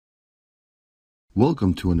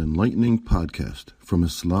Welcome to an enlightening podcast from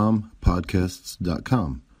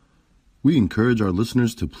IslamPodcasts.com. We encourage our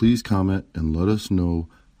listeners to please comment and let us know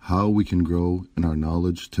how we can grow in our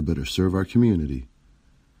knowledge to better serve our community.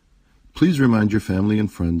 Please remind your family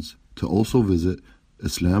and friends to also visit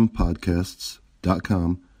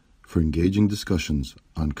IslamPodcasts.com for engaging discussions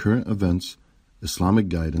on current events, Islamic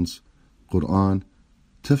guidance, Quran,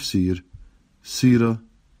 tafsir, seerah,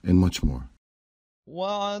 and much more.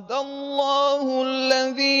 وعد الله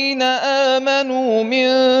الذين آمنوا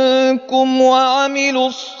منكم وعملوا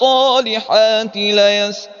الصالحات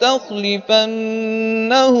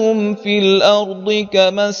ليستخلفنهم في الأرض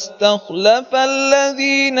كما استخلف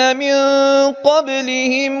الذين من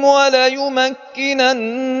قبلهم وليمكنن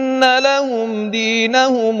لهم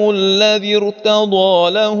دينهم الذي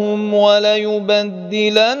ارتضى لهم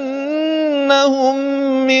وليبدلنهم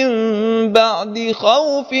من بعد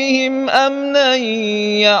خوفهم أمنا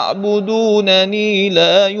يعبدونني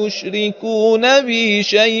لا يشركون بي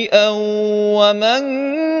شيئا ومن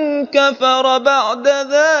كفر بعد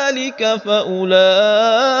ذلك فأولئك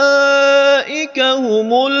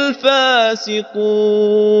هم الفاسقون.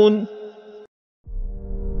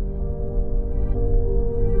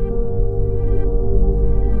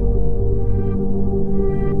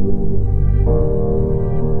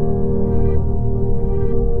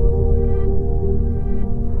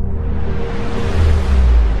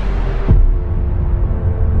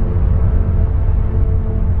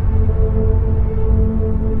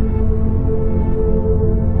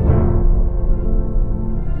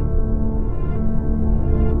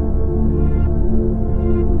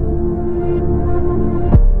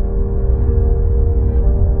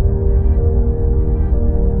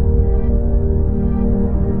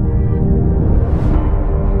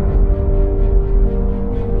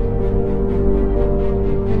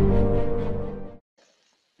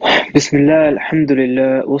 بسم الله الحمد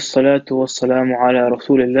لله والصلاة والسلام على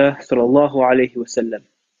رسول الله صلى الله عليه وسلم.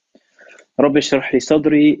 رب اشرح لي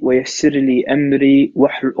صدري ويسر لي أمري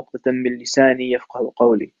واحلل عقدة من لساني يفقهوا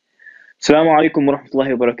قولي. Assalamu alaikum wa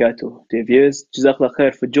rahmatullahi wa barakatuh. Dear viewers, Jazakallah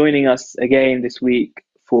khair for joining us again this week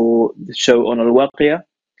for the show on Al-Waqiyah.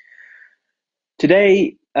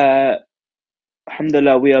 Today,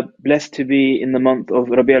 alhamdulillah, we are blessed to be in the month of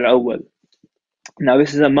Rabi' al-Awwal. Now,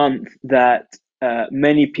 this is a month that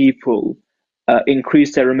many people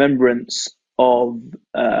increase their remembrance of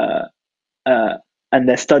and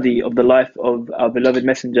their study of the life of our beloved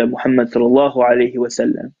Messenger Muhammad sallallahu alaihi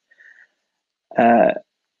wasallam.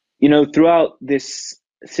 Throughout this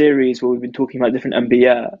series where we've been talking about different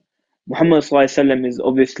Anbiya, Muhammad sallallahu alaihi wasallam is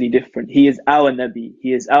obviously different. He is our Nabi,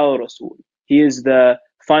 he is our Rasul. He is the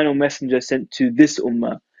final messenger sent to this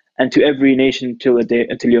ummah and to every nation until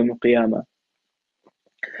Yawm al-Qiyamah.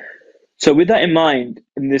 So with that in mind,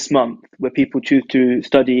 in this month, where people choose to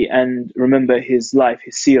study and remember his life,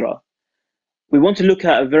 his seerah, we want to look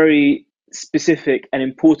at a very specific and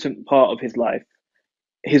important part of his life,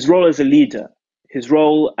 his role as a leader, his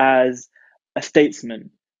role as a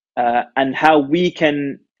statesman, and how we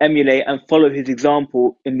can emulate and follow his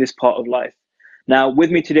example in this part of life. Now,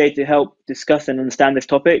 with me today to help discuss and understand this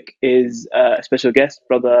topic is a special guest,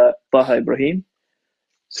 Brother Taha Ibrahim.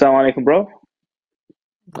 Assalamu alaikum, bro.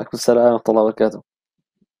 Alaikum assalam wa rahmatullahi wa barakatuh.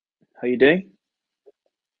 How you doing?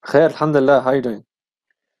 Khair, alhamdulillah. How are you doing?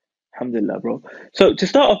 Alhamdulillah, bro. So to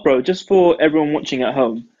start off, bro, just for everyone watching at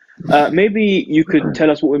home, maybe you could tell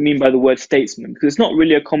us what we mean by the word statesman, because it's not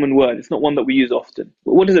really a common word. It's not one that we use often.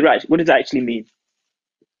 But what does it actually mean?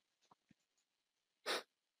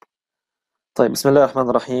 طيب بسم الله الرحمن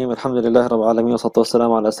الرحيم الحمد لله رب العالمين والصلاة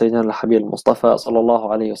والسلام على سيدنا الحبيب المصطفى صلى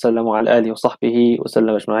الله عليه وسلم وعلى آله وصحبه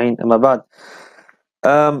وسلم أجمعين أما بعد.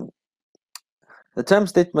 The term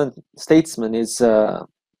statesman is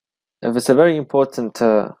it's a very important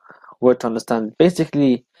word to understand.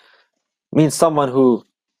 Basically means someone who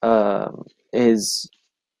is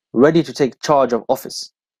ready to take charge of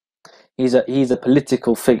office. He's a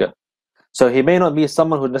political figure. So he may not be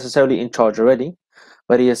someone who's necessarily in charge already,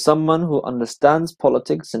 but he is someone who understands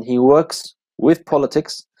politics and he works with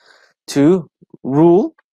politics to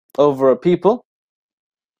rule over a people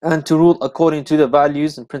and to rule according to the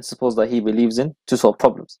values and principles that he believes in to solve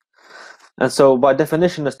problems. And so by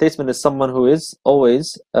definition, a statesman is someone who is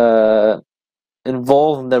always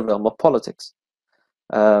involved in the realm of politics.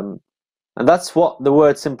 And that's what the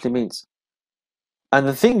word simply means. And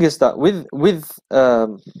the thing is that with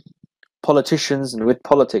politicians and with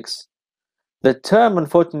politics, the term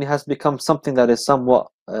unfortunately has become something that is somewhat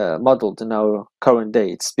muddled in our current day.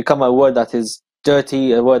 It's become a word that is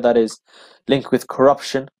dirty, a word that is linked with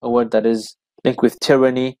corruption, a word that is linked with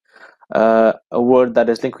tyranny, a word that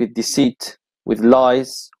is linked with deceit, with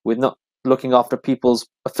lies, with not looking after people's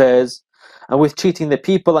affairs, and with cheating the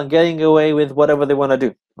people and getting away with whatever they want to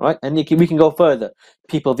do, right? And we can go further.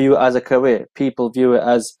 People view it as a career. People view it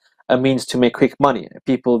as a means to make quick money.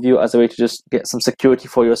 People view it as a way to just get some security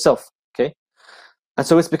for yourself, okay? And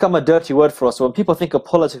so it's become a dirty word for us. So when people think of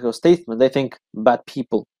political statesmen, they think bad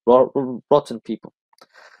people, rotten people.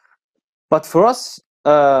 But for us,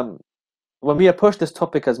 when we approach this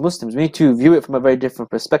topic as Muslims, we need to view it from a very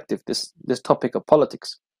different perspective, this topic of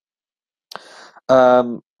politics.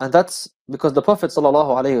 And that's because the Prophet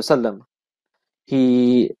ﷺ,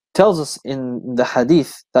 he tells us in the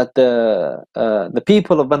hadith that the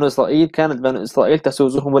people of Banu Israel, كانت بنو إسرائيل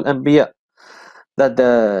تسوزهم الأنبياء, that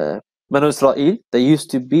the Banu Israel, they used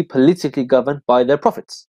to be politically governed by their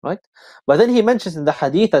prophets, right? But then he mentions in the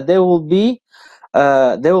hadith that there will be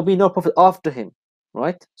no prophet after him,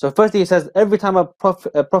 right? So first he says every time a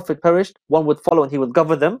prophet perished, one would follow and he would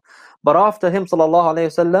govern them. But after him, sallallahu alaihi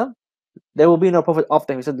wasallam, there will be no prophet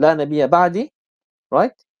after him. He said, La nabiyya ba'di,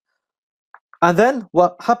 right? And then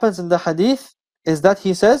what happens in the hadith is that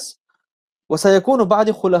he says, وَسَيَكُونُ بَعْدِ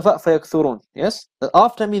خُلَفَاء فَيَكْثُرُونَ. Yes, that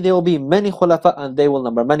after me there will be many khulafa and they will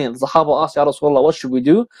number many. And the Sahaba asked, Ya Rasulullah, what should we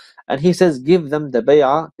do? And he says, give them the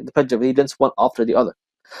bay'ah, the pledge of allegiance, one after the other.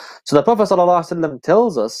 So the Prophet ﷺ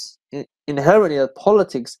tells us inherently that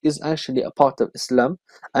politics is actually a part of Islam,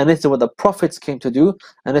 and it's what the prophets came to do,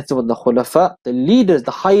 and it's what the khulafa, the leaders,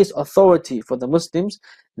 the highest authority for the Muslims,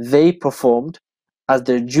 they performed as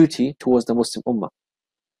their duty towards the Muslim Ummah.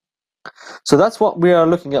 So that's what we are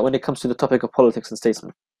looking at when it comes to the topic of politics and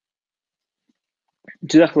statesmen.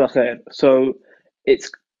 Jazakallah khair. So it's,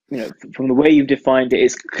 from the way you've defined it,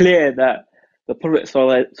 it's clear that the Prophet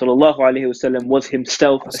sallallahu alaihi wasallam was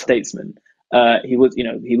himself a statesman. He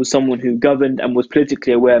was someone who governed and was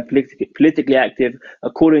politically aware, politically active,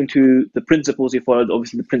 according to the principles he followed.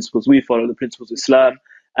 Obviously, the principles we follow, the principles of Islam,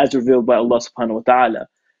 as revealed by Allah subhanahu wa ta'ala.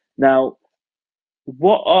 Now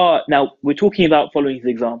we're talking about following his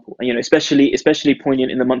example, and especially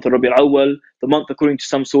poignant in the month of Rabi' al-Awwal, the month according to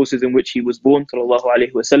some sources in which he was born, sallallahu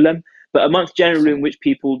alaihi wasallam, but a month generally in which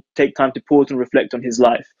people take time to pause and reflect on his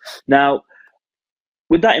life. Now,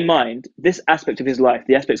 with that in mind, this aspect of his life,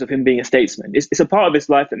 the aspects of him being a statesman, it's a part of his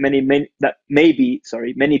life that many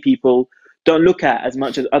people don't look at as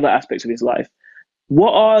much as other aspects of his life.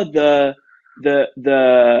 What are the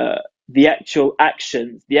actual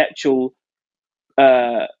actions, the actual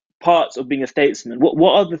parts of being a statesman?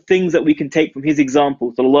 What are the things that we can take from his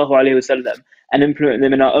example, sallallahu alaihi wasallam, and implement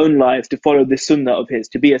them in our own lives to follow this sunnah of his,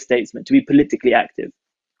 to be a statesman, to be politically active?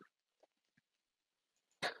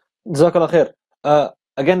 Jazakallah khair.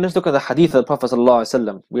 Again, let's look at the hadith of the Prophet sallallahu alaihi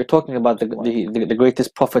wasallam. We're talking about the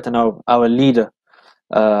greatest prophet and our leader,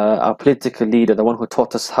 our political leader, the one who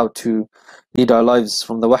taught us how to lead our lives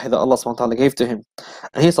from the wahy that Allah subhanahu wa ta'ala gave to him.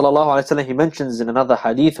 And he sallallahu alaihi wasallam, he mentions in another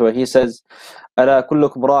hadith where he says, أَلَا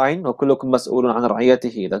كُلُّكُمْ رَاعٍ وَكُلُّكُمْ مَسْئُولٌ عَنْ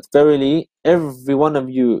رَعِيَّتِهِ, that verily every one of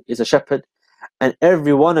you is a shepherd and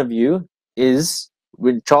every one of you is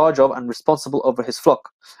in charge of and responsible over his flock.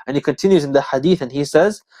 And he continues in the hadith and he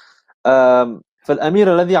says, فالأمير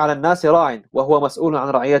الذي على الناس راع وهو مسؤول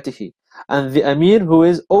عن رعيته, and the Amir who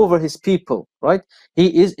is over his people, right?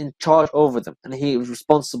 He is in charge over them and he is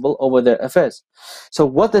responsible over their affairs. So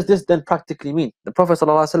what does this then practically mean? The Prophet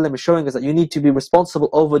ﷺ is showing us that you need to be responsible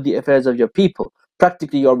over the affairs of your people.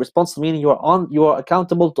 Practically you are responsible, meaning you are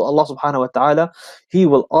accountable to Allah subhanahu wa ta'ala. He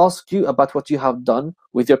will ask you about what you have done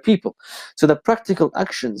with your people. So the practical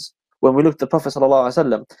actions, when we look at the Prophet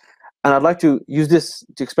ﷺ, and I'd like to use this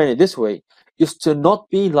to explain it this way, is to not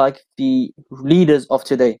be like the leaders of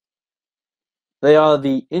today. They are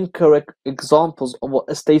the incorrect examples of what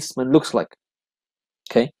a statesman looks like.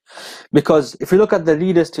 Okay? Because if you look at the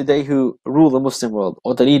leaders today who rule the Muslim world,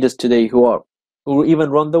 or the leaders today who even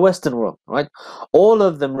run the Western world, right? All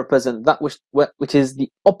of them represent that which is the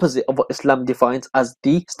opposite of what Islam defines as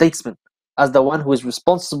the statesman, as the one who is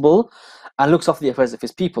responsible and looks after the affairs of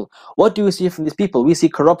his people. What do we see from these people? We see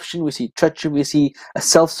corruption, we see treachery, we see a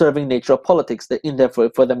self-serving nature of politics that in there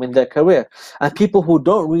for them in their career, and people who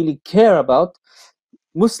don't really care about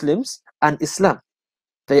Muslims and Islam.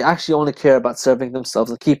 They actually only care about serving themselves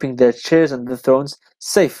and keeping their chairs and their thrones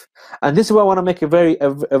safe. And this is where I want to make a very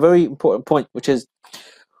important point, which is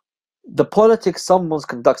the politics someone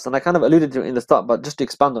conducts, and I kind of alluded to it in the start, but just to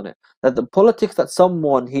expand on it, that the politics that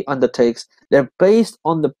he undertakes, they're based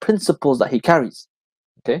on the principles that he carries.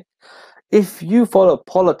 Okay? If you follow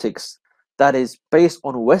politics that is based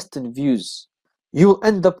on Western views, you will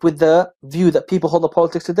end up with the view that people hold of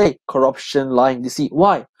politics today: corruption, lying, deceit.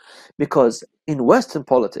 Why? Because in Western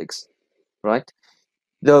politics, right,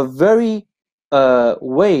 the very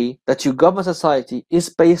way that you govern society is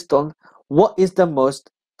based on what is the most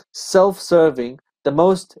self-serving, the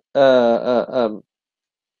most the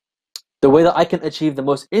way that I can achieve the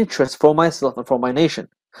most interest for myself and for my nation.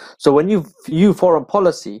 So when you view foreign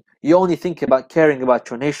policy, you only think about caring about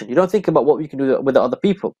your nation. You don't think about what you can do with the other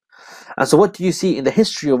people. And so what do you see in the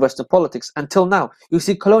history of Western politics until now? You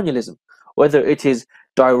see colonialism, whether it is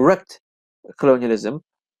direct colonialism,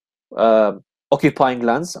 occupying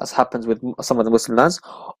lands, as happens with some of the Muslim lands,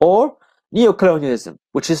 or neo-colonialism,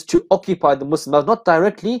 which is to occupy the Muslim lands, not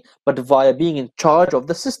directly, but via being in charge of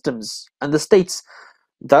the systems and the states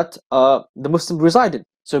that the Muslims reside in.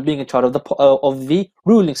 So being in charge of the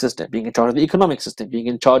ruling system, being in charge of the economic system, being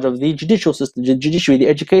in charge of the judicial system, the judiciary, the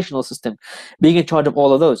educational system, being in charge of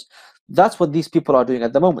all of those. That's what these people are doing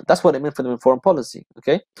at the moment. That's what it meant for them in foreign policy.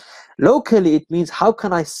 Okay, locally it means how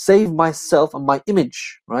can I save myself and my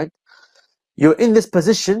image, right? You're in this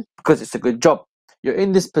position because it's a good job. You're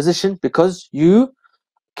in this position because you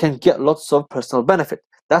can get lots of personal benefit.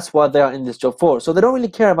 That's what they are in this job for. So they don't really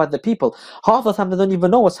care about the people. Half the time they don't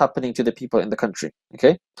even know what's happening to the people in the country.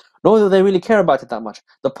 Okay? Nor do they really care about it that much.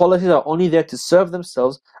 The policies are only there to serve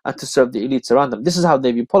themselves and to serve the elites around them. This is how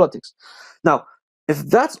they view politics. Now, if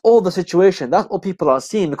that's all the situation, that's all people are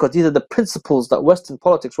seeing, because these are the principles that Western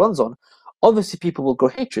politics runs on, obviously people will grow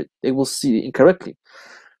hatred. They will see it incorrectly.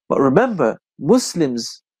 But remember,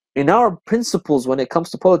 Muslims, in our principles when it comes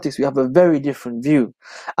to politics, we have a very different view.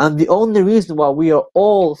 And the only reason why we are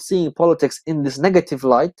all seeing politics in this negative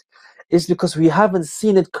light is because we haven't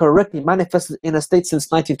seen it correctly manifested in a state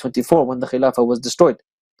since 1924, when the Khilafah was destroyed.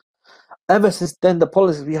 Ever since then, the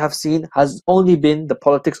politics we have seen has only been the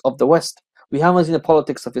politics of the West. We haven't seen the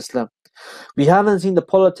politics of Islam. We haven't seen the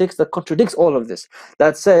politics that contradicts all of this,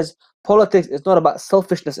 that says politics is not about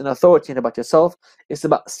selfishness and authority and about yourself. It's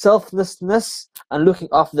about selflessness and looking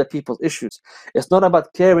after the people's issues. It's not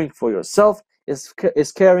about caring for yourself.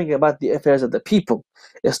 It's caring about the affairs of the people.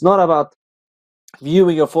 It's not about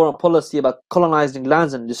viewing your foreign policy about colonizing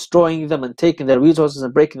lands and destroying them and taking their resources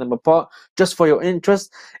and breaking them apart just for your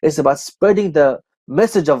interest. It's about spreading the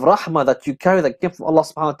message of rahmah that you carry, that came from Allah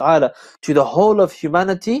subhanahu wa ta'ala, to the whole of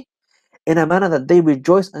humanity, in a manner that they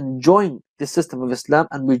rejoice and join the system of Islam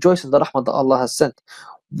and rejoice in the rahmah that Allah has sent.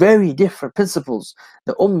 Very different principles.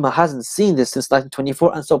 The Ummah hasn't seen this since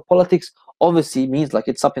 1924, and so politics obviously means like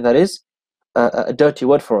it's something that is a dirty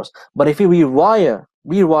word for us. But if we rewire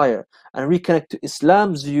and reconnect to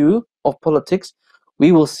Islam's view of politics,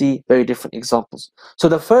 we will see very different examples. So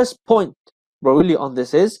the first point really on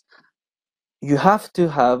this is you have to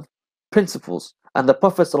have principles. And the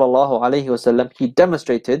Prophet ﷺ, he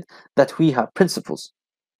demonstrated that we have principles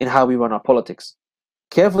in how we run our politics.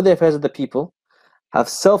 Care for the affairs of the people, have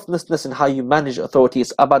selflessness in how you manage authority.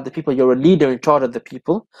 It's about the people. You're a leader in charge of the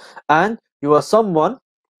people, and you are someone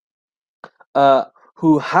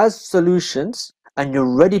who has solutions, and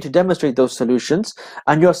you're ready to demonstrate those solutions,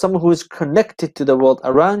 and you're someone who is connected to the world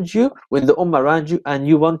around you, with the ummah around you, and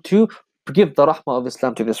you want to give the rahmah of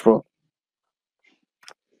Islam to this world.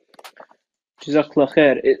 Jazakallah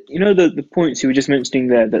khair. You know the points you were just mentioning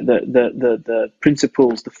there, the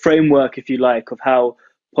principles, the framework, if you like, of how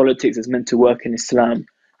politics is meant to work in Islam.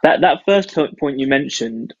 That first point you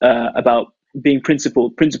mentioned about being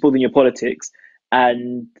principled in your politics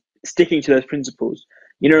and sticking to those principles,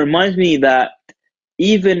 reminds me that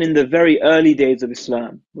even in the very early days of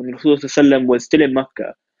Islam, when Rasulullah was still in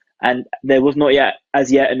Mecca and there was not yet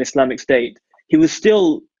an Islamic state, he was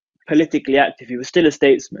still politically active. He was still a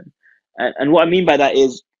statesman. And what I mean by that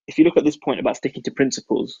is, if you look at this point about sticking to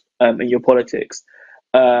principles in your politics,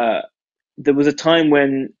 there was a time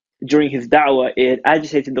when, during his da'wah, it had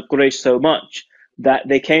agitated the Quraysh so much that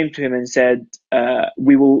they came to him and said,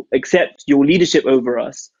 we will accept your leadership over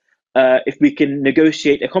us if we can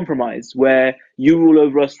negotiate a compromise where you rule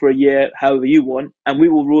over us for a year however you want, and we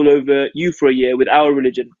will rule over you for a year with our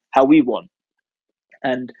religion how we want.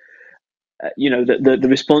 And the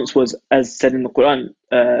response was, as said in the Quran,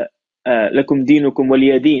 lakum dinukum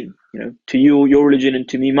waliya din, to you your religion and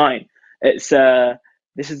to me mine. It's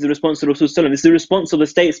this is the response to Rasulullah. This is the response of a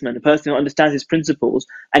statesman, a person who understands his principles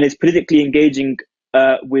and is politically engaging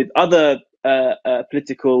with other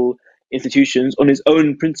political institutions on his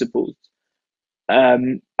own principles. I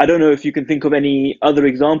don't know if you can think of any other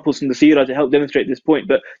examples from the seerah to help demonstrate this point,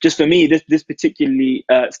 but just for me, this particularly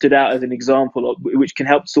stood out as an example which can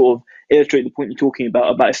help sort of illustrate the point you're talking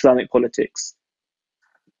about Islamic politics.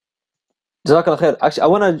 Jazakallah khair. Actually, I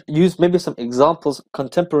want to use maybe some examples,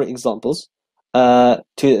 contemporary examples, to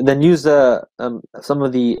then use some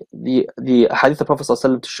of the hadith of Prophet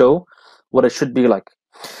ﷺ to show what it should be like.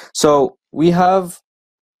 So we have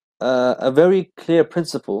a very clear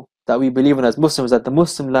principle that we believe in as Muslims, that the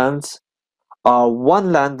Muslim lands are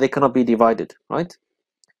one land, they cannot be divided, right?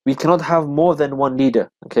 We cannot have more than one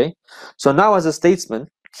leader, okay? So now as a statesman,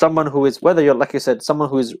 someone who is, whether you're, like you said, someone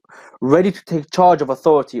who is ready to take charge of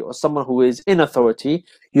authority or someone who is in authority,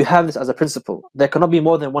 you have this as a principle. There cannot be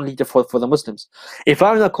more than one leader for the Muslims. If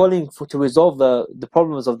I'm not calling to resolve the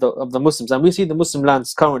problems of the Muslims, and we see the Muslim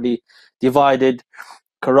lands currently divided,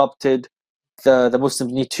 corrupted, the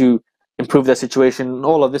Muslims need to improve their situation,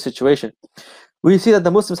 all of this situation, we see that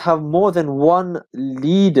the Muslims have more than one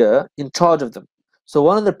leader in charge of them. So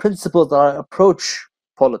one of the principles that I approach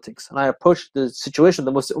politics and I approach the situation of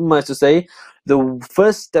the Muslim Ummah is to say, the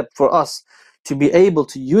first step for us to be able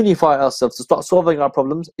to unify ourselves, to start solving our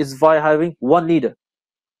problems, is via having one leader.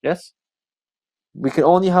 Yes? We can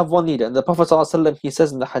only have one leader. And the Prophet ﷺ, he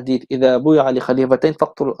says in the hadith, إِذَا بُيَعَ لِخَلِيفَتَيْنِ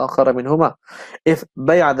فَاقْتُلُوا الْآخَرَ مِنْهُمَا. If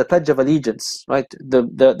bay'ah, the pledge of allegiance, right,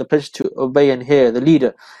 the pledge to obey and hear, the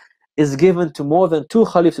leader, is given to more than two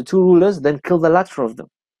caliphs, to two rulers, then kill the latter of them.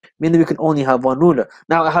 Meaning we can only have one ruler.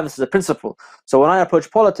 Now I have this as a principle. So when I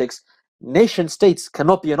approach politics, nation states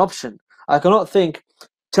cannot be an option. I cannot think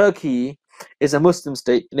Turkey is a Muslim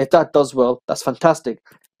state, and if that does well, that's fantastic.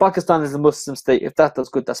 Pakistan is a Muslim state, if that does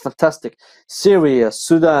good, that's fantastic. Syria,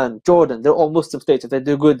 Sudan, Jordan, they're all Muslim states. If they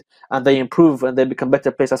do good and they improve and they become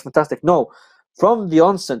better place, that's fantastic. No. From the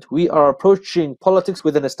onset, we are approaching politics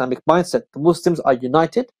with an Islamic mindset. The Muslims are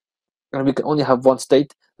united, and we can only have one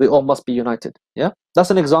state. We all must be united. Yeah, that's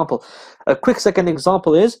an example. A quick second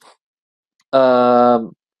example is that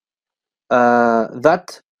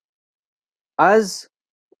as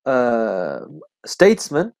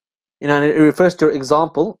statesmen, and it refers to an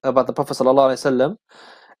example about the Prophet ﷺ,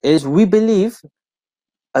 is we believe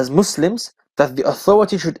as Muslims that the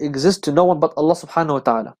authority should exist to no one but Allah subhanahu wa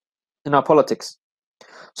ta'ala in our politics.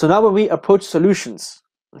 So now when we approach solutions,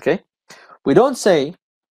 okay, we don't say,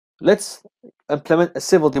 let's implement a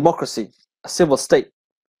civil democracy, a civil state,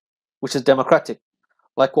 which is democratic,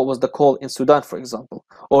 like what was the call in Sudan, for example,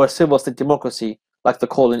 or a civil state democracy, like the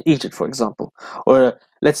call in Egypt, for example, or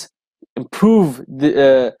let's improve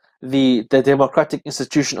the democratic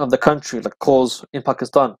institution of the country, like calls in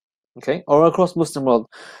Pakistan, okay, or across Muslim world.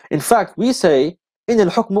 In fact, we say, "In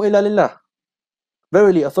al-hukmu illa lillah."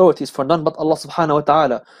 Verily, authority is for none but Allah subhanahu wa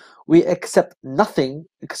ta'ala. We accept nothing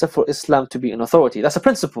except for Islam to be an authority. That's a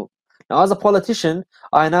principle. Now, as a politician,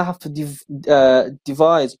 I now have to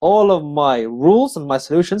devise all of my rules and my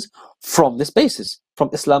solutions from this basis,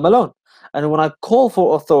 from Islam alone. And when I call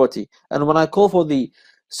for authority, and when I call for the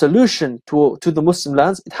solution to the Muslim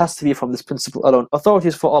lands, it has to be from this principle alone. Authority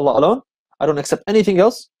is for Allah alone. I don't accept anything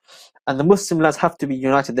else. And the Muslim lands have to be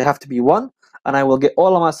united. They have to be one. And I will get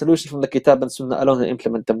all of my solutions from the Kitab and Sunnah alone and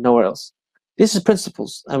implement them nowhere else. This is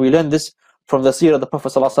principles. And we learn this from the seerah of the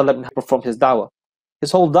Prophet ﷺ and from his da'wah.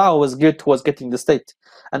 His whole da'wah was geared towards getting the state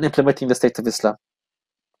and implementing the state of Islam.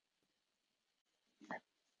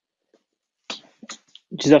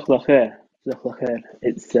 Jazakallah khair. Jazakallah khair.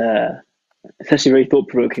 It's actually very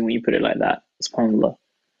thought-provoking when you put it like that. SubhanAllah.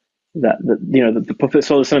 That the Prophet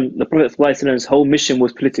ﷺ's whole mission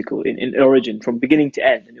was political in origin, from beginning to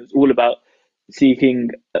end, and it was all about seeking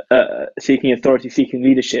authority, seeking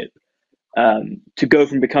leadership, to go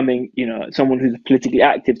from becoming someone who's politically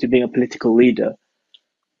active to being a political leader.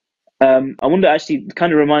 I wonder, actually, it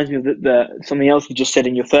kind of reminds me of something else you just said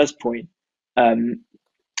in your first point,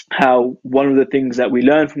 how one of the things that we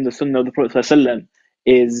learn from the Sunnah of the Prophet ﷺ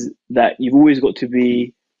is that you've always got to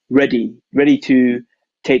be ready to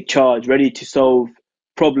take charge, ready to solve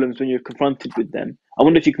problems when you're confronted with them. I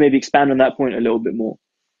wonder if you could maybe expand on that point a little bit more.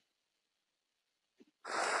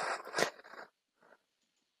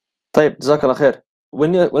 طيب, Jazakallah khair.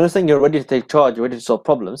 When you're saying you're ready to take charge, you're ready to solve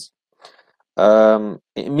problems,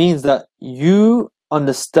 it means that you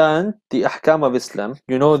understand the ahkam of Islam,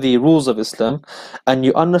 you know the rules of Islam, and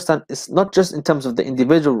you understand it's not just in terms of the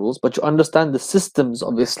individual rules, but you understand the systems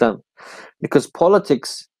of Islam. Because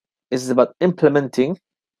politics is about implementing,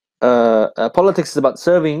 politics is about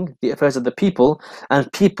serving the affairs of the people, and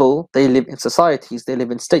people, they live in societies, they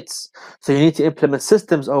live in states. So you need to implement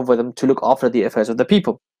systems over them to look after the affairs of the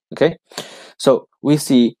people. Okay, so we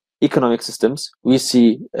see economic systems, we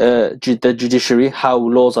see the judiciary, how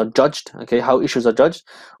laws are judged, okay, how issues are judged.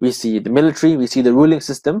 We see the military, we see the ruling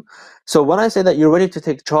system. So when I say that you're ready to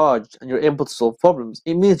take charge and you're able to solve problems,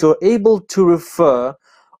 it means you're able to refer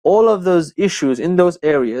all of those issues in those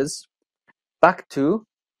areas back to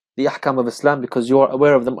the ahkam of Islam, because you are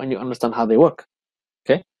aware of them and you understand how they work.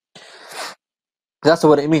 Okay, that's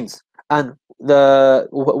what it means. And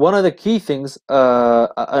one of the key things,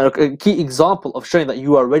 a key example of showing that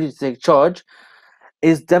you are ready to take charge,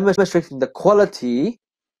 is demonstrating the quality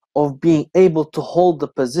of being able to hold the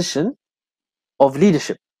position of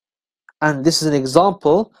leadership. And this is an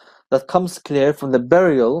example that comes clear from the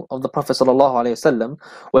burial of the Prophet ﷺ.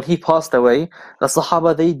 When he passed away, the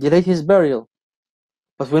Sahaba, they delayed his burial.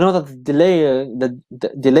 But we know that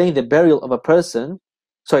delaying the burial of a person,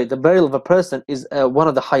 the burial of a person is one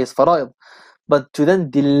of the highest fara'id. But to then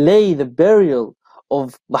delay the burial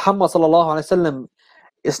of Muhammad ﷺ,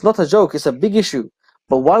 it's not a joke, it's a big issue.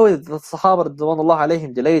 But why would the Sahaba radhiyallahu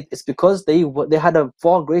alayhim delay it? It's because they had a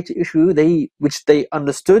far greater issue which they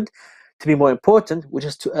understood to be more important, which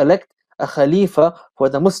is to elect a Khalifa for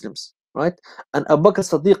the Muslims. Right? And Abu Bakr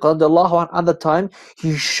Siddiq radiallahu anhu, at the time,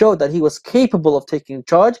 he showed that he was capable of taking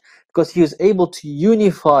charge because he was able to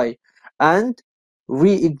unify and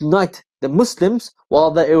reignite the Muslims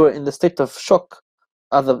while they were in the state of shock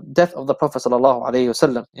at the death of the Prophet sallallahu alaihi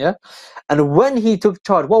wasallam. Yeah, and when he took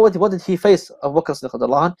charge, what did he face? Abu Bakr Siddiq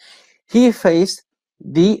radiallahu anhu? He faced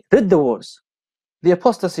the Ridda wars, the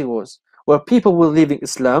apostasy wars, where people were leaving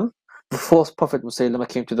Islam. The false Prophet Musaylama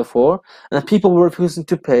came to the fore, and people were refusing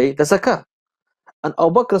to pay the zakah. And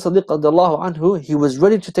Abu Bakr Siddiq radiallahu anhu, he was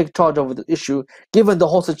ready to take charge over the issue, given the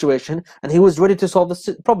whole situation, and he was ready to solve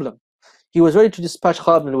the problem. He was ready to dispatch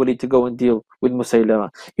Khalid bin Walid to go and deal with Musaylama.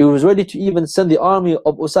 He was ready to even send the army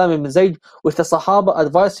of Usama bin Zayd, which the Sahaba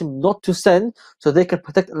advised him not to send, so they could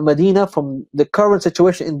protect Al-Madinah from the current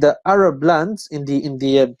situation in the Arab lands, in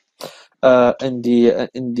the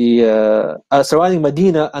surrounding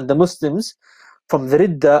Medina, and the Muslims from the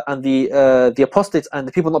Ridda and the apostates and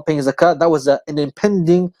the people not paying zakat. That was an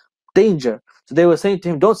impending danger. So they were saying to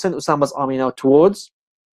him, don't send Usama's army now towards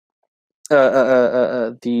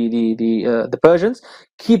the Persians.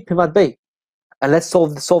 Keep him at bay, and let's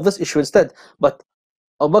solve this issue instead. But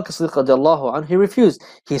Abu Bakr Siddiq radiallahu anhu, he refused.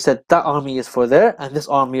 He said, that army is for there, and this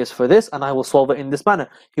army is for this, and I will solve it in this manner.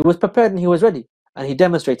 He was prepared and he was ready, and he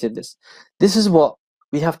demonstrated this. This is what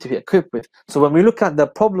we have to be equipped with. So when we look at the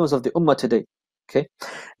problems of the Ummah today, okay,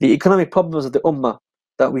 the economic problems of the Ummah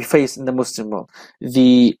that we face in the Muslim world,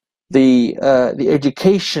 the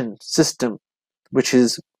education system, which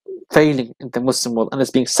is failing in the Muslim world and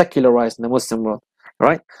is being secularized in the Muslim world,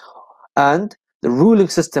 right? And the ruling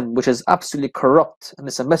system, which is absolutely corrupt and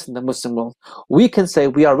it's a mess in the Muslim world, we can say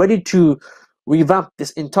we are ready to revamp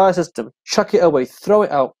this entire system, chuck it away, throw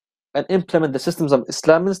it out, and implement the systems of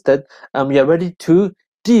Islam instead, and we are ready to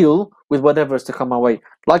deal with whatever is to come our way.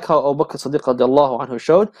 Like how Abu Bakr Siddiq radiallahu anhu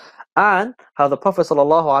showed, and how the Prophet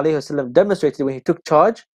sallallahu alaihi wasallam demonstrated when he took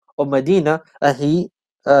charge of Medina and he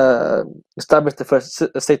established the first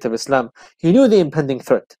state of Islam. He knew the impending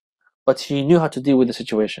threat, but he knew how to deal with the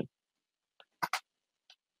situation.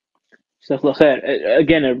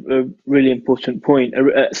 Again, a really important point,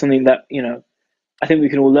 something that I think we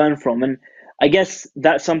can all learn from, and I guess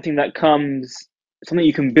that's something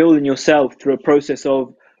you can build in yourself through a process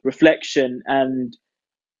of reflection and,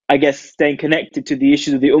 I guess, staying connected to the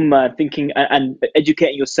issues of the Ummah, thinking and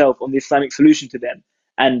educating yourself on the Islamic solution to them,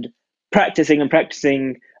 and practicing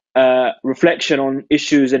reflection on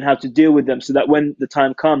issues and how to deal with them, so that when the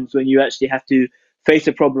time comes when you actually have to face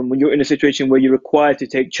a problem, when you're in a situation where you're required to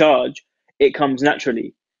take charge, it comes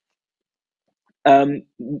naturally. So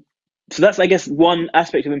that's, I guess, one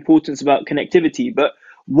aspect of importance about connectivity. But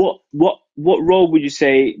what role would you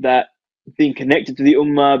say that being connected to the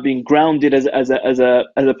Ummah, being grounded as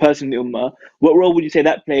a person in the Ummah, what role would you say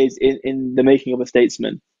that plays in the making of a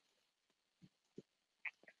statesman?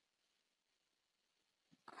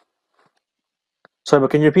 Sorry,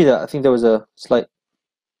 but can you repeat that? I think there was a slight.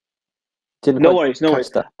 No worries.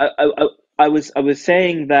 That. I was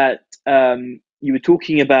saying that you were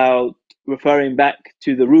talking about referring back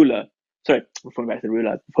to the ruler. Sorry, referring back to the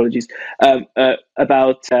ruler. Apologies.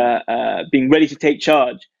 About being ready to take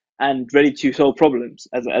charge and ready to solve problems,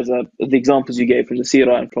 as the examples you gave from the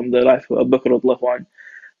Seerah and from the life of Abu Bakr radiallahu anhu.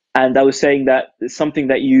 And I was saying that it's something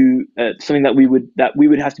that we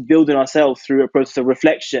would have to build in ourselves through a process of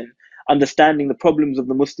reflection, understanding the problems of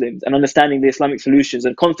the Muslims and understanding the Islamic solutions,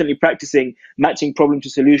 and constantly practicing matching problem to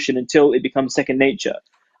solution until it becomes second nature.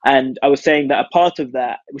 And I was saying that a part of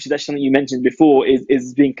that, which is actually something you mentioned before,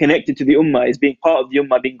 is being connected to the Ummah, is being part of the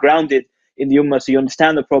Ummah, being grounded in the Ummah, so you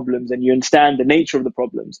understand the problems and you understand the nature of the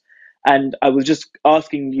problems. And I was just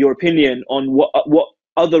asking your opinion on what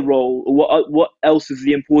other role, or what else is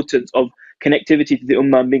the importance of connectivity to the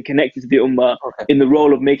Ummah and being connected to the Ummah in the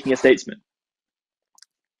role of making a statesman.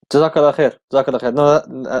 Jazakallah khair.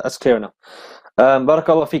 No, that's clear now.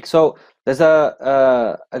 Barakallah feek. So there's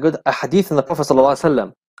a good hadith in the Prophet sallallahu alaihi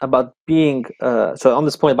wasallam about being so on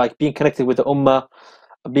this point, about being connected with the Ummah,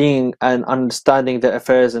 being and understanding the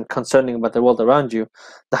affairs and concerning about the world around you.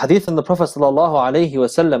 The hadith from the Prophet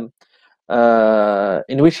ﷺ,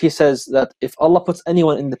 in which he says that if Allah puts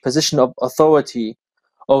anyone in the position of authority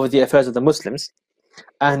over the affairs of the Muslims,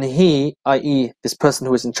 and he, i.e. this person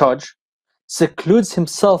who is in charge, secludes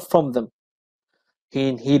himself from them,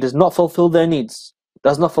 he does not fulfill their needs,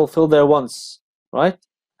 does not fulfill their wants, right?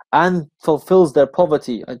 And fulfills their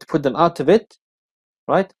poverty and to put them out of it,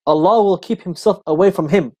 right? Allah will keep himself away from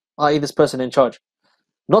him, i.e. this person in charge,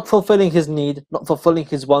 not fulfilling his need, not fulfilling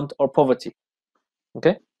his want or poverty.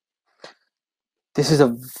 Okay? This is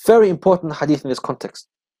a very important hadith in this context.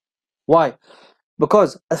 Why?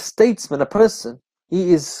 Because a statesman, a person,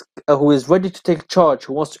 he is who is ready to take charge,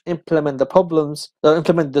 who wants to implement the problems,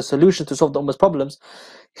 implement the solution to solve the Ummah's problems,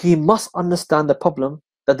 he must understand the problem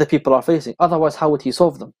that the people are facing. Otherwise, how would he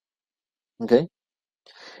solve them? Okay?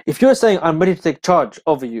 If you're saying, I'm ready to take charge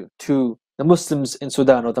over you to the Muslims in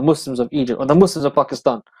Sudan, or the Muslims of Egypt, or the Muslims of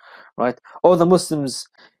Pakistan, right? Or the Muslims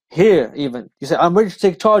here even, you say, I'm ready to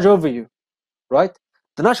take charge over you, right?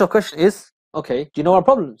 The natural question is, okay, do you know our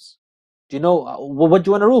problems? Do you know what do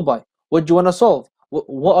you want to rule by? What do you want to solve?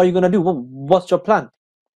 What are you going to do? What's your plan?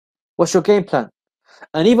 What's your game plan?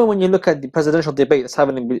 And even when you look at the presidential debate that's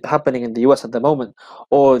happening in the US at the moment,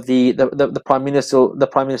 or the prime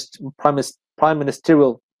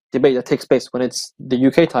ministerial debate that takes place when it's the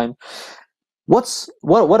UK time, what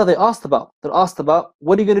are they asked about? They're asked about,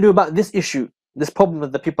 what are you going to do about this issue, this problem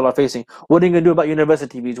that the people are facing? What are you going to do about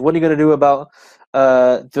university fees? What are you going to do about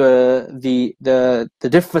the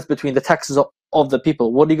difference between the taxes of the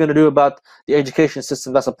people? What are you going to do about the education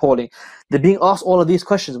system that's appalling? They're being asked all of these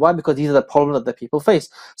questions. Why? Because these are the problems that the people face.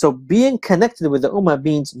 So being connected with the Ummah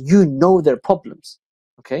means you know their problems.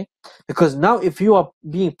 Okay? Because now if you are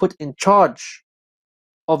being put in charge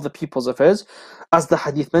of the people's affairs, as the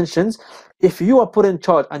hadith mentions, if you are put in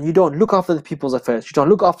charge and you don't look after the people's affairs, you don't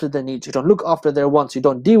look after their needs, you don't look after their wants, you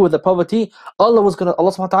don't deal with the poverty, Allah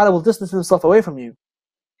subhanahu wa ta'ala will distance himself away from you.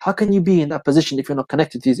 How can you be in that position if you're not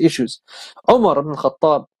connected to these issues? Umar ibn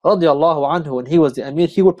Khattab radiallahu anhu, when he was the Amir,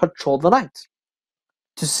 he would patrol the night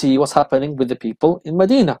to see what's happening with the people in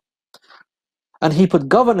Medina. And he put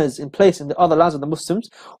governors in place in the other lands of the Muslims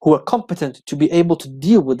who were competent to be able to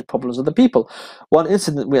deal with the problems of the people. One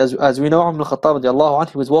incident, as we know, Umar Khattab radiallahu anhu,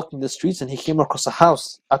 he was walking the streets and he came across a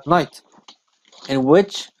house at night in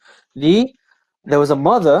which there was a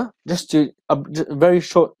mother, very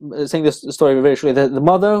short, saying this story very shortly, the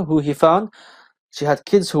mother who he found, she had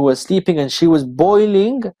kids who were sleeping and she was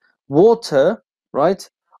boiling water, right,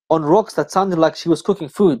 on rocks that sounded like she was cooking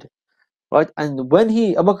food. Right, and when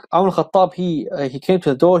Umar al-Khattab, he came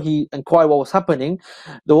to the door, he inquired what was happening.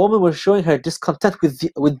 The woman was showing her discontent with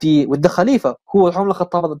the Khalifa, who was Umar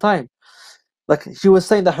al-Khattab at the time. Like, she was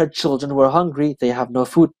saying that her children were hungry, they have no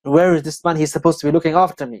food. Where is this man? He's supposed to be looking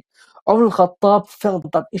after me. Umar al-Khattab felt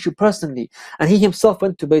that issue personally, and he himself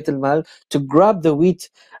went to Bayt al-Mal to grab the wheat,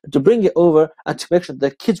 to bring it over, and to make sure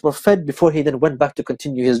the kids were fed before he then went back to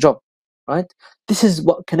continue his job. Right? This is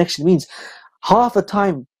what connection means. Half the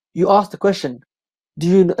time, you ask the question,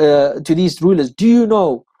 to these rulers, do you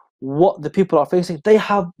know what the people are facing? They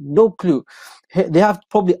have no clue.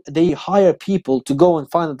 They hire people to go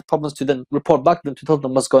and find the problems to then report back to them to tell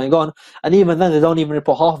them what's going on, and even then they don't even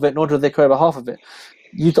report half of it, nor do they care about half of it.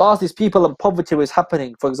 You ask these people, and poverty is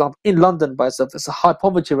happening. For example, in London by itself, it's a high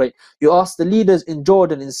poverty rate. You ask the leaders in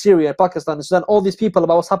Jordan, in Syria, Pakistan, and Sudan, all these people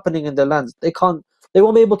about what's happening in their lands. They won't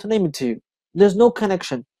be able to name it to you. There's no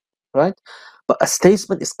connection, right? But a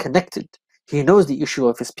statesman is connected. He knows the issue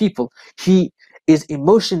of his people. He is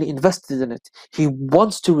emotionally invested in it. He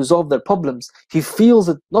wants to resolve their problems. He feels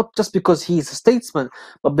it not just because he is a statesman,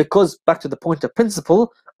 but because, back to the point of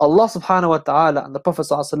principle, Allah subhanahu wa ta'ala and the Prophet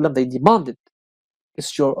sallallahu alaihi wasallam, they demand it.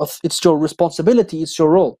 It's your responsibility, it's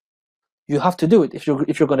your role. You have to do it if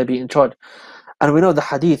you're going to be in charge. And we know the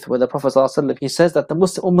hadith where the Prophet ﷺ, he says that the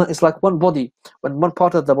Muslim Ummah is like one body. When one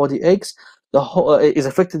part of the body aches, the whole is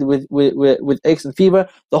afflicted with aches and fever,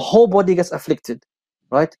 the whole body gets afflicted,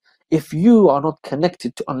 right? If you are not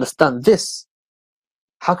connected to understand this,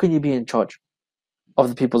 how can you be in charge of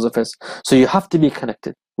the people's affairs? So you have to be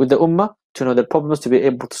connected with the Ummah to know their problems, to be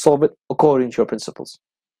able to solve it according to your principles.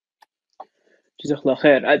 Jazakallah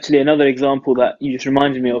khair. Actually, another example that you just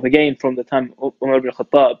reminded me of, again from the time of Umar ibn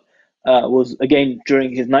Khattab, was again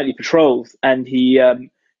during his nightly patrols, and he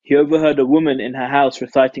overheard a woman in her house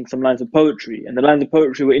reciting some lines of poetry, and the lines of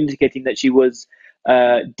poetry were indicating that she was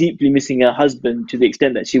deeply missing her husband, to the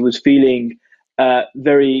extent that she was feeling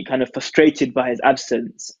very kind of frustrated by his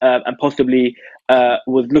absence, and possibly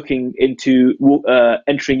was looking into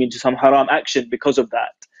entering into some haram action because of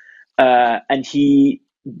that. And he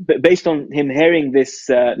based on him hearing this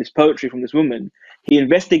poetry from this woman, he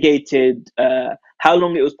investigated how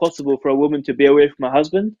long it was possible for a woman to be away from her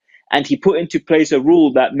husband, and he put into place a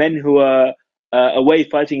rule that men who are away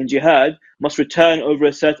fighting in jihad must return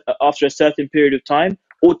after a certain period of time,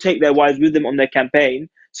 or take their wives with them on their campaign,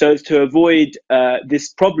 so as to avoid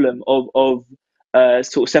this problem of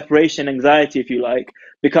sort of separation anxiety, if you like,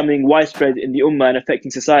 becoming widespread in the ummah and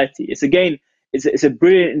affecting society. It's a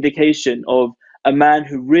brilliant indication of a man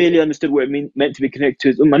who really understood what it meant to be connected to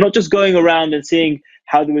his ummah, not just going around and seeing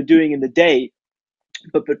how they were doing in the day,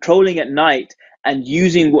 but patrolling at night and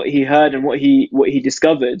using what he heard and what he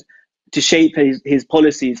discovered to shape his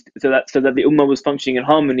policies so that the ummah was functioning in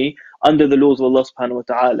harmony under the laws of Allah subhanahu wa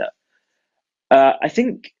ta'ala. I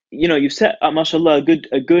think you've set up, mashallah,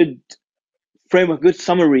 a good framework, a good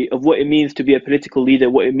summary of what it means to be a political leader,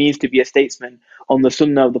 what it means to be a statesman on the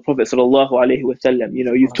sunnah of the Prophet sallallahu alaihi wasallam.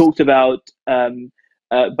 You've talked about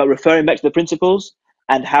referring back to the principles,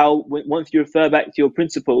 and how once you refer back to your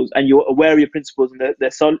principles and you're aware of your principles and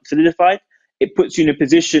they're solidified, it puts you in a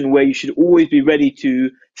position where you should always be ready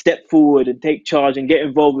to step forward and take charge and get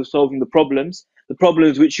involved with solving the problems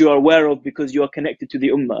which you are aware of because you are connected to the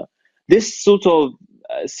ummah. This sort of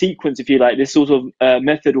sequence, if you like, this sort of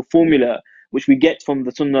method or formula which we get from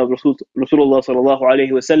the sunnah of Rasulullah sallallahu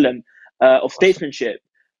alaihi wasallam of statesmanship,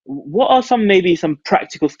 what are maybe some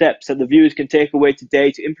practical steps that the viewers can take away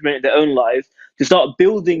today to implement in their own lives to start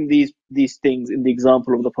building these things in the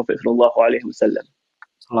example of the Prophet sallallahu alaihi wasallam?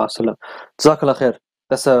 Jazakallah khair.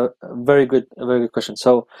 That's a very good question.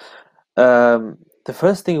 So the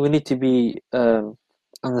first thing we need to be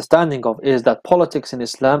understanding of is that politics in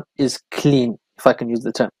Islam is clean, if I can use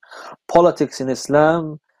the term. Politics in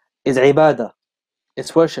Islam is ibadah,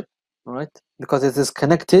 it's worship, right? Because it is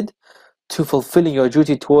connected to fulfilling your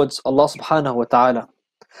duty towards Allah subhanahu wa ta'ala.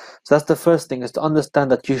 So that's the first thing, is to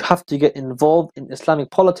understand that you have to get involved in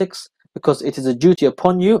Islamic politics because it is a duty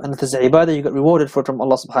upon you, and it is ibadah you get rewarded for from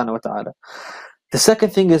Allah subhanahu wa ta'ala. The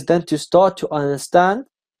second thing is then to start to understand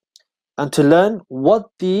and to learn what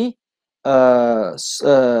the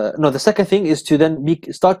second thing is to then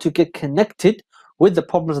start to get connected with the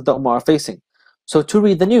problems that the ummah are facing. So to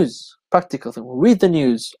read the news, practical thing, read the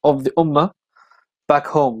news of the ummah back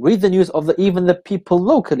home, read the news of even the people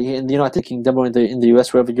locally in the United Kingdom or in the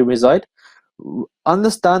US, wherever you reside.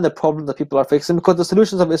 Understand the problems that people are facing, because the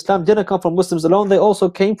solutions of Islam didn't come from Muslims alone, they also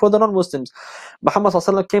came for the non-Muslims. Muhammad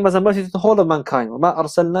ﷺ came as a mercy to the whole of mankind. وَمَا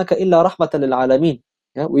أَرْسَلْنَاكَ إِلَّا رَحْمَةً لِلْعَالَمِينَ.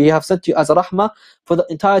 Yeah, we have sent you as a rahmah for the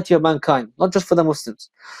entirety of mankind, not just for the Muslims.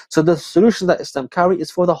 So the solution that Islam carry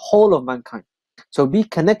is for the whole of mankind. So be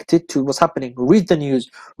connected to what's happening. Read the news,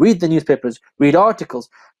 read the newspapers, read articles,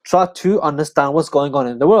 try to understand what's going on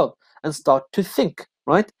in the world, and start to think,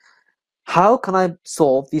 right? How can I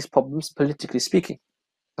solve these problems politically speaking?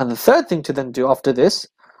 And the third thing to then do after this,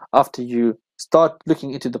 after you start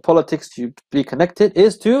looking into the politics, to be connected,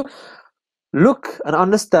 is to look and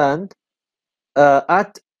understand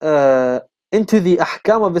into the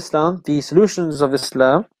ahkam of Islam, the solutions of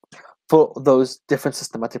Islam for those different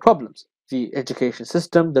systematic problems. The education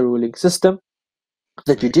system, the ruling system,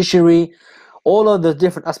 the judiciary, all of the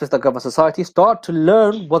different aspects that govern society. Start to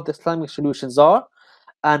learn what the Islamic solutions are.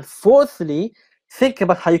 And fourthly, think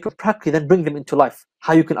about how you can practically then bring them into life,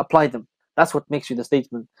 how you can apply them. That's what makes you the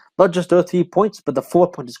statesman. Not just those 3 points, but the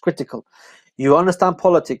fourth point is critical. You understand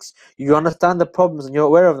politics, you understand the problems, and you're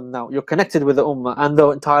aware of them now. You're connected with the ummah and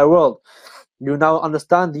the entire world. You now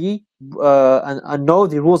understand and know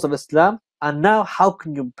the rules of Islam, and now how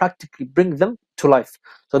can you practically bring them to life?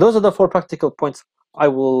 So those are the 4 practical points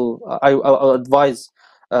I'll advise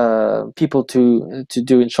people to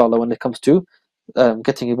do, inshallah, when it comes to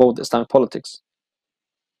getting involved in Islamic politics.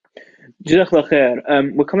 Jazakallah khair.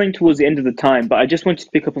 We're coming towards the end of the time, but I just wanted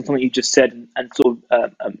to pick up on something you just said and sort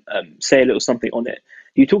of say a little something on it.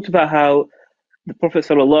 You talked about how the Prophet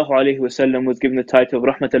sallallahu alaihi wasallam was given the title of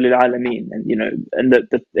Rahmatan lil Alameen, and that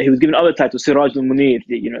he was given other titles, Siraj al-Munir,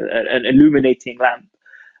 an illuminating lamp.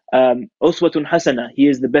 Uswatun Hasana, he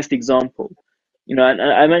is the best example. And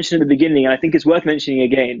I mentioned in the beginning, and I think it's worth mentioning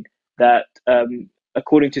again, that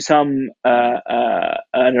according to some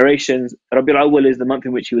narrations, Rabi'ul Awwal is the month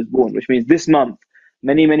in which he was born, which means this month,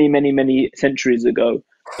 many centuries ago,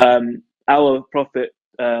 our Prophet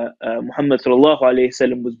Muhammad sallallahu alayhi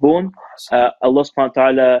wasallam was born. Allah subhanahu wa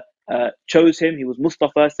ta'ala chose him. He was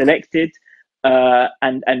Mustafa, selected,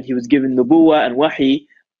 and he was given nubuwah and wahi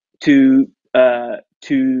to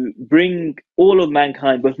bring all of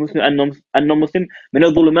mankind, both Muslim and non-Muslim, min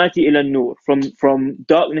al-dhulumati ila an-nur, from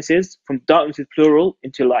darknesses plural,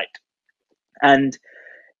 into light. And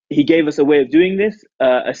he gave us a way of doing this,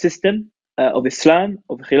 a system, of Islam,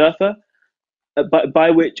 of Khilafah, by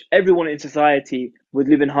which everyone in society would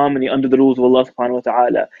live in harmony under the rules of Allah subhanahu wa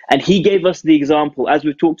ta'ala. And he gave us the example, as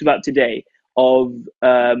we've talked about today, of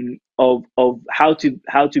how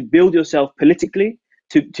to build yourself politically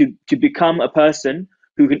to become a person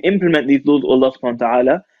who can implement these laws of Allah subhanahu wa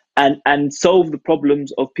ta'ala and solve the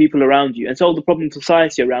problems of people around you and solve the problems of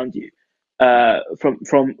society around you, from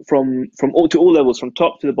all levels, from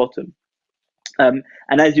top to the bottom. And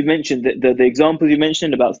as you mentioned, the examples you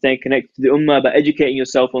mentioned about staying connected to the Ummah, about educating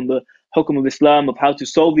yourself on the Hukm of Islam, of how to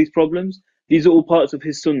solve these problems, these are all parts of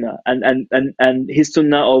his Sunnah and his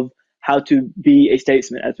Sunnah of how to be a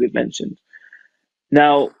statesman, as we've mentioned.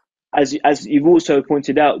 Now, as you've also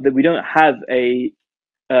pointed out, that we don't have a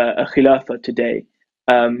Khilafah today.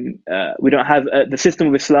 We don't have the system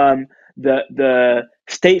of Islam. The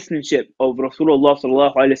statesmanship of Rasulullah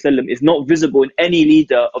sallallahu alaihi wasallam is not visible in any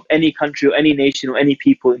leader of any country or any nation or any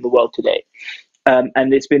people in the world today,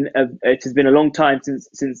 and it has been a long time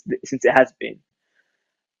since it has been.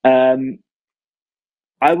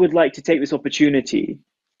 I would like to take this opportunity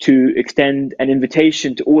to extend an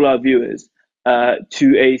invitation to all our viewers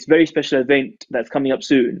to a very special event that's coming up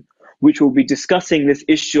soon, which will be discussing this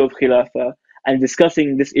issue of Khilafah and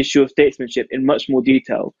discussing this issue of statesmanship in much more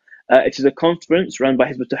detail. It is a conference run by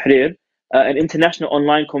Hizb ut-Tahrir, an international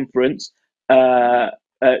online conference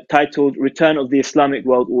titled Return of the Islamic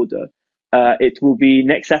World Order. It will be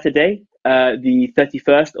next Saturday, the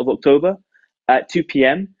 31st of October at 2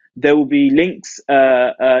 p.m. There will be links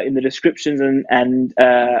in the descriptions and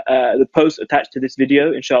the posts attached to this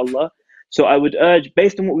video, inshallah. So I would urge,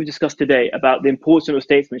 based on what we've discussed today about the importance of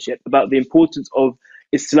statesmanship, about the importance of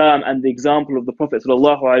Islam and the example of the Prophet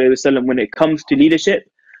ﷺ when it comes to leadership,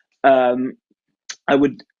 I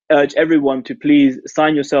would urge everyone to please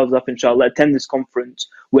sign yourselves up, inshallah, attend this conference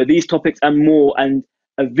where these topics and more, and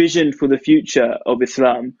a vision for the future of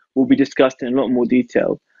Islam, will be discussed in a lot more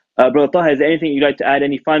detail. Brother Taha, is there anything you'd like to add,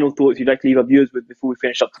 any final thoughts you'd like to leave our viewers with before we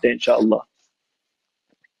finish up today, inshallah?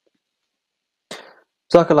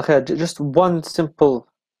 Jazakallah khair. Just one simple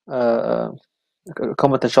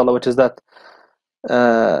comment, inshallah, which is that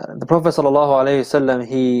the Prophet ﷺ,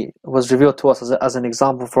 he was revealed to us as an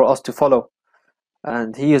example for us to follow,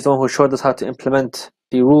 and he is the one who showed us how to implement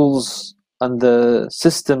the rules and the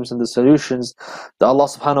systems and the solutions that Allah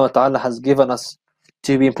subhanahu wa ta'ala has given us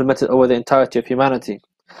to be implemented over the entirety of humanity.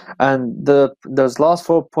 And those last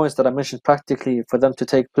 4 points that I mentioned, practically for them to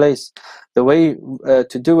take place, the way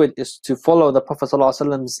to do it is to follow the Prophet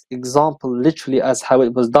ﷺ's example literally as how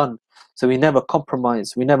it was done. So we never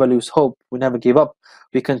compromise, we never lose hope, we never give up.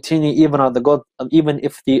 We continue even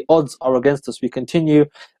if the odds are against us, we continue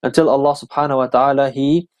until Allah subhanahu wa ta'ala,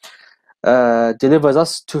 He delivers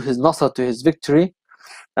us to His nasr, to His victory.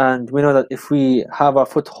 And we know that if we have our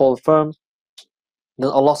foothold firm, then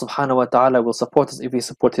Allah subhanahu wa ta'ala will support us if we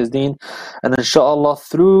support His deen. And inshallah,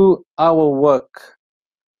 through our work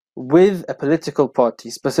with a political party,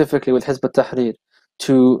 specifically with Hizb ut-Tahrir,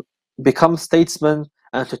 to become statesmen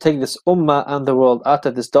and to take this ummah and the world out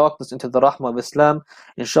of this darkness into the rahmah of Islam,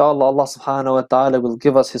 inshallah, Allah subhanahu wa ta'ala will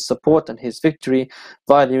give us His support and His victory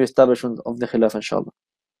via the establishment of the Khilafah, inshallah.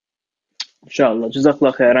 Inshallah,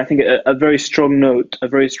 Jazakallah khair. And I think a very strong note, a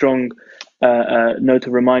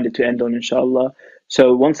reminder to end on, inshallah.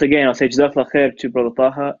 So once again, I'll say Jazakallah khair to Brother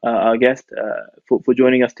Taha, our guest, for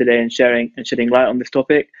joining us today and sharing and shedding light on this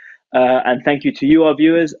topic. And thank you to you, our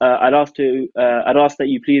viewers. I'd ask that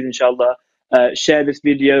you please, inshallah, share this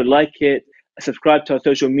video, like it, subscribe to our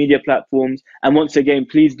social media platforms, and once again,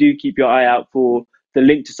 please do keep your eye out for the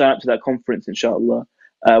link to sign up to that conference, inshallah.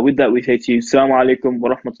 With that, we say to you, Assalamu alaikum wa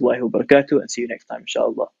rahmatullahi wa barakatuh, and see you next time,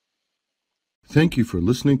 inshallah. Thank you for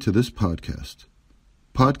listening to this podcast.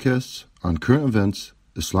 Podcasts on current events,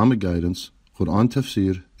 Islamic guidance, Quran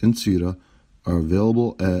tafsir, and seerah are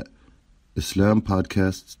available at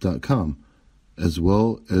islampodcasts.com, as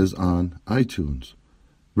well as on iTunes.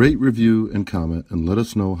 Rate, review, and comment, and let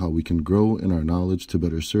us know how we can grow in our knowledge to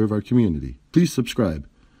better serve our community. Please subscribe,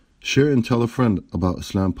 share, and tell a friend about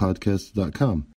islampodcasts.com.